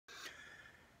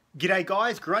G'day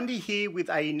guys, Grundy here with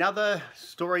another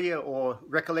story or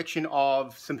recollection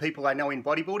of some people I know in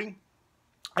bodybuilding.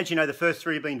 As you know, the first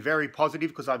three have been very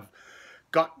positive because I've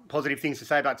got positive things to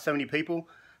say about so many people.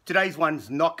 Today's one's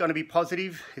not going to be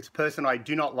positive. It's a person I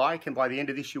do not like, and by the end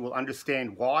of this you will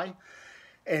understand why.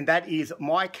 And that is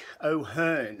Mike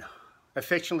O'Hearn,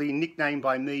 affectionately nicknamed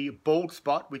by me Bald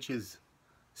Spot, which is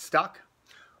stuck.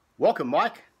 Welcome,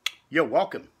 Mike. You're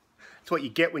welcome. That's what you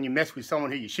get when you mess with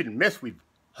someone who you shouldn't mess with,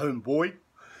 homeboy.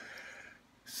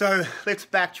 So let's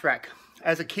backtrack.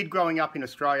 As a kid growing up in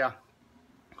Australia,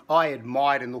 I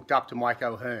admired and looked up to Mike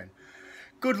O'Hearn.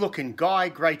 Good looking guy,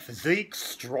 great physique,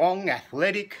 strong,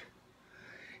 athletic.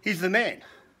 He's the man.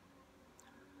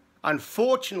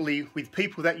 Unfortunately, with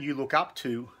people that you look up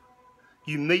to,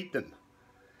 you meet them.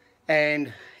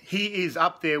 And he is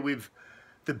up there with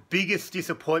the biggest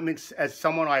disappointments as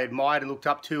someone I admired and looked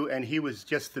up to, and he was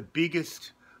just the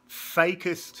biggest,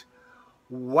 fakest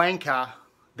wanker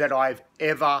that I've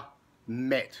ever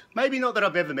met. Maybe not that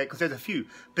I've ever met, because there's a few,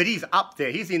 but he's up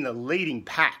there. He's in the leading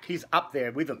pack. He's up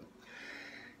there with them.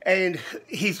 And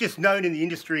he's just known in the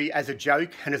industry as a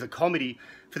joke and as a comedy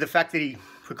for the fact that he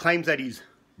proclaims that he's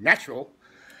natural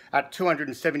at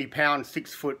 270 pounds,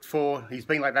 6'4". He's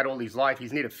been like that all his life.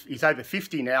 He's over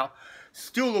 50 now,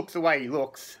 still looks the way he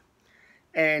looks,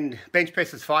 and bench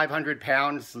presses 500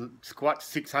 pounds, squats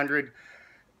 600.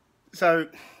 So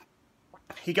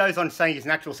he goes on saying he's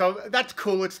natural. So that's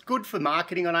cool. It's good for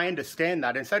marketing, and I understand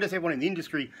that. And so does everyone in the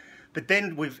industry. But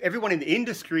then with everyone in the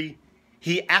industry,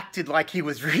 he acted like he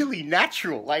was really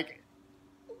natural. Like,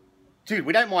 dude,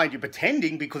 we don't mind you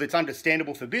pretending because it's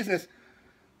understandable for business,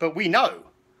 but we know.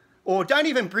 Or don't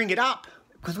even bring it up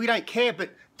because we don't care,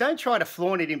 but don't try to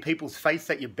flaunt it in people's face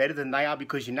that you're better than they are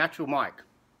because you're natural, Mike.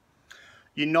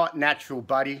 You're not natural,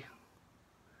 buddy.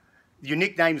 Your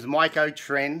nickname's Mike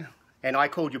O'Tren, and I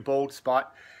called you Bald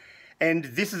Spot. And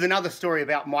this is another story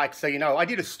about Mike, so you know. I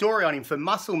did a story on him for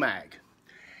Muscle Mag.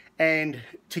 And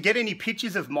to get any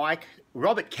pictures of Mike,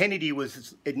 Robert Kennedy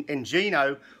and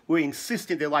Gino were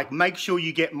insistent. They're like, make sure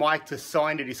you get Mike to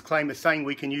sign a disclaimer saying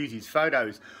we can use his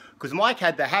photos. Because Mike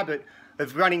had the habit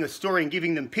of running a story and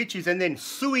giving them pictures and then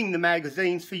suing the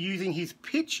magazines for using his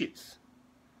pictures.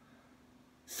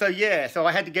 So yeah, so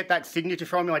I had to get that signature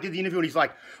from him. I did the interview and he's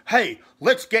like, hey,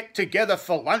 let's get together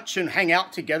for lunch and hang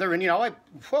out together. And, you know,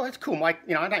 well, that's cool, Mike.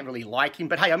 You know, I don't really like him,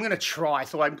 but hey, I'm going to try.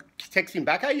 So I text him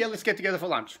back, hey, yeah, let's get together for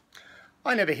lunch.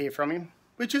 I never hear from him,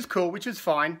 which is cool, which is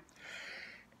fine.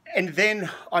 And then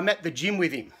I'm at the gym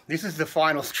with him. This is the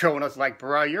final straw, and I was like,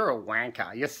 bro, you're a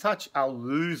wanker. You're such a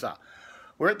loser.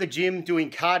 We're at the gym doing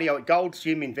cardio at Gold's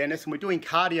Gym in Venice, and we're doing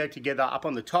cardio together up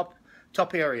on the top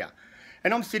area.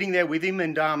 And I'm sitting there with him,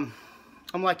 and I'm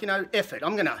like, you know, F it.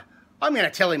 I'm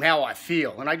gonna tell him how I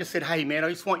feel. And I just said, hey, man, I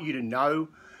just want you to know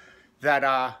that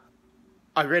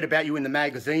I read about you in the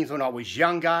magazines when I was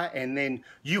younger, and then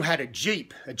you had a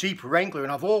Jeep Wrangler,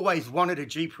 and I've always wanted a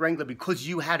Jeep Wrangler because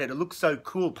you had it. It looked so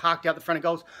cool, parked out the front of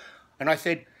Gold's. And I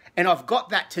said, and I've got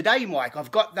that today, Mike.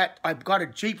 I've got a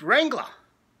Jeep Wrangler.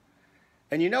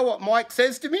 And you know what Mike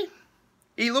says to me?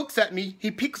 He looks at me,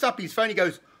 he picks up his phone, he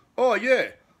goes, oh yeah,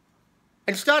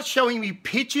 and starts showing me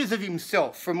pictures of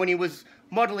himself from when he was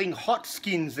modeling Hot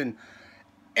Skins and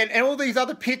all these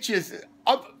other pictures.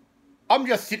 I'm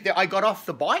just sitting there. I got off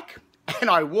the bike and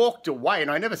I walked away,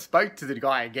 and I never spoke to the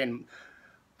guy again.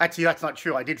 Actually, that's not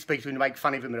true. I did speak to him to make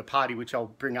fun of him at a party, which I'll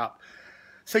bring up.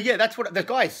 So yeah, that's what, the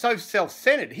guy is so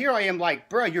self-centered. Here I am like,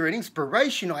 bro, you're an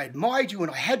inspiration. I admired you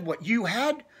and I had what you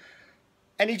had.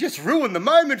 And he just ruined the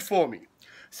moment for me.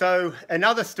 So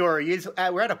another story is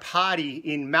we're at a party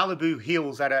in Malibu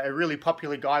Hills at a really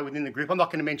popular guy within the group. I'm not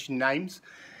going to mention names.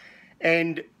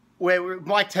 And where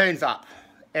Mike turns up,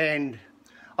 and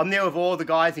I'm there with all the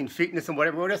guys in fitness and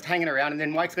whatever. We're just hanging around, and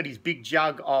then Mike's got his big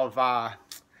jug of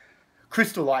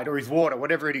Crystal Light or his water,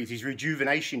 whatever it is, his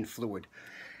rejuvenation fluid.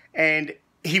 And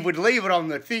he would leave it on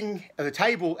the thing at the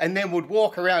table and then would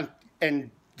walk around and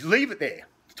leave it there,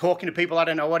 talking to people. I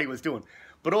don't know what he was doing.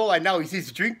 But all I know is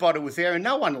his drink bottle was there, and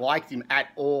no one liked him at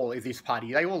all at this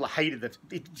party. They all hated it.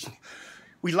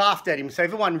 We laughed at him. So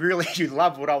everyone really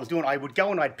loved what I was doing. I would go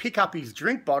and I'd pick up his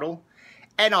drink bottle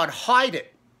and I'd hide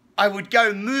it. I would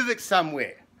go move it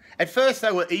somewhere. At first,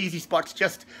 they were easy spots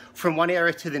just from one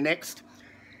area to the next.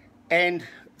 And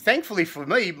thankfully for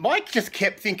me, Mike just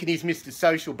kept thinking he's Mr.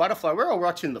 Social Butterfly. We're all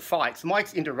watching the fights.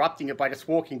 Mike's interrupting it by just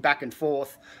walking back and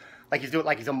forth like he's doing,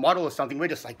 like he's a model or something. We're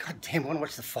just like, God damn, we want to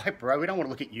watch the fight, bro. We don't want to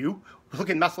look at you. We're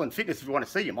looking at Muscle and Fitness if we want to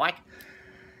see you, Mike.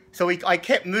 So I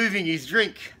kept moving his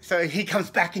drink. So he comes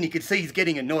back and you could see he's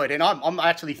getting annoyed. And I'm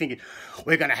actually thinking,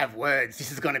 we're going to have words.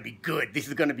 This is going to be good. This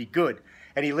is going to be good.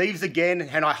 And he leaves again,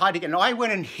 and I hide again. And I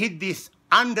went and hid this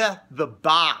under the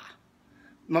bar.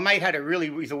 My mate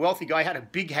he's a wealthy guy, had a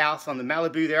big house on the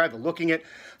Malibu there overlooking it.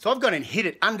 So I've gone and hid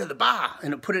it under the bar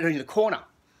and put it in the corner.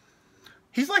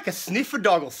 He's like a sniffer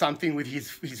dog or something with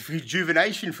his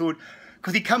rejuvenation fluid,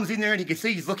 because he comes in there and he can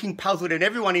see he's looking puzzled, and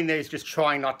everyone in there is just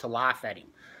trying not to laugh at him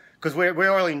because we're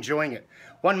all enjoying it.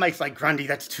 One mate's like, Grundy,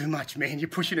 that's too much, man. You're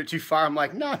pushing it too far. I'm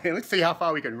like, no, man, let's see how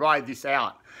far we can ride this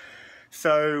out.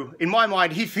 So in my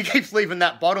mind, if he keeps leaving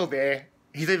that bottle there,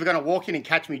 he's either going to walk in and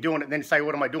catch me doing it and then say,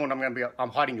 what am I doing? I'm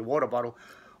hiding your water bottle.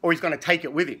 Or he's going to take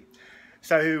it with him.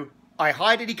 So I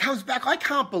hide it. He comes back. I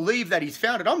can't believe that he's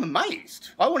found it. I'm amazed.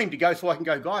 I want him to go so I can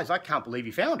go, guys, I can't believe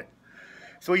he found it.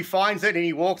 So he finds it and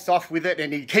he walks off with it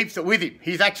and he keeps it with him.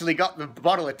 He's actually got the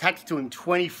bottle attached to him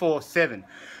 24/7.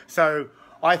 So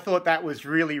I thought that was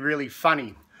really, really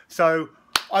funny. So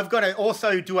I've got to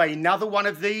also do another one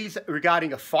of these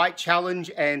regarding a fight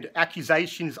challenge and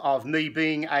accusations of me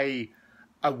being a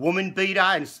woman beater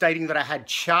and stating that I had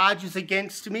charges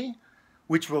against me,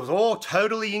 which was all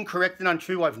totally incorrect and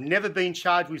untrue. I've never been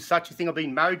charged with such a thing. I've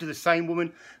been married to the same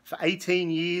woman for 18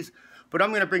 years. But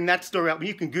I'm going to bring that story up.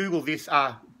 You can Google this,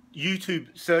 YouTube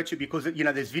search it, because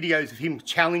there's videos of him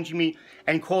challenging me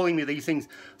and calling me these things.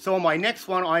 So on my next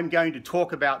one, I'm going to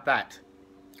talk about that.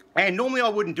 And normally I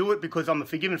wouldn't do it because I'm a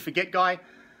forgive and forget guy.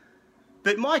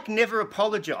 But Mike never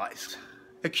apologized.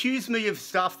 Accused me of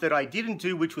stuff that I didn't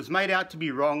do, which was made out to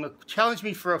be wrong, challenged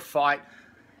me for a fight,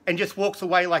 and just walks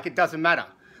away like it doesn't matter.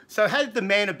 So had the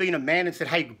man have been a man and said,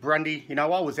 hey, Grundy, I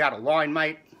was out of line,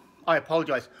 mate. I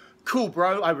apologize. Cool,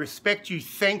 bro. I respect you.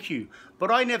 Thank you. But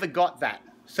I never got that.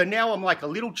 So now I'm like a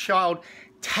little child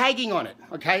tagging on it,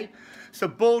 okay? So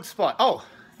bald spot. Oh,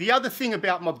 the other thing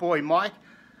about my boy Mike,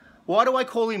 why do I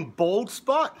call him bald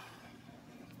spot?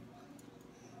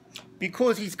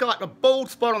 Because he's got a bald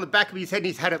spot on the back of his head and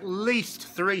he's had at least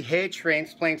 3 hair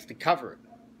transplants to cover it.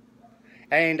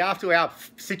 And after our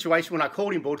situation, when I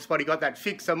called him bald spot, he got that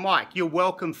fixed. So Mike, you're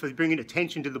welcome for bringing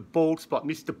attention to the bald spot,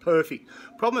 Mr. Perfect.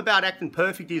 Problem about acting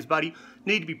perfect is, buddy,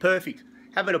 need to be perfect.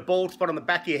 Having a bald spot on the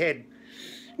back of your head,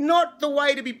 not the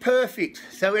way to be perfect.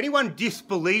 So anyone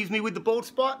disbelieves me with the bald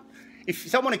spot? If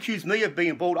someone accused me of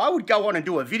being bald, I would go on and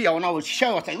do a video and I would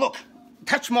show, I'd say, look,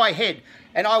 touch my head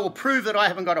and I will prove that I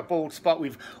haven't got a bald spot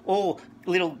with all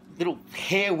little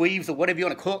hair weaves or whatever you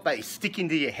want to call it, they stick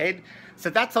into your head. So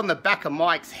that's on the back of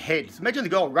Mike's head. So imagine the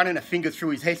girl running a finger through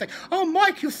his hair. It's like, oh,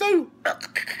 Mike, you're so...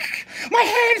 My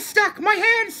hand's stuck, my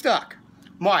hand's stuck.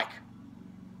 Mike,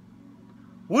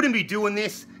 wouldn't be doing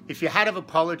this if you had have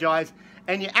apologized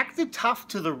and you acted tough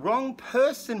to the wrong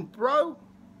person, bro.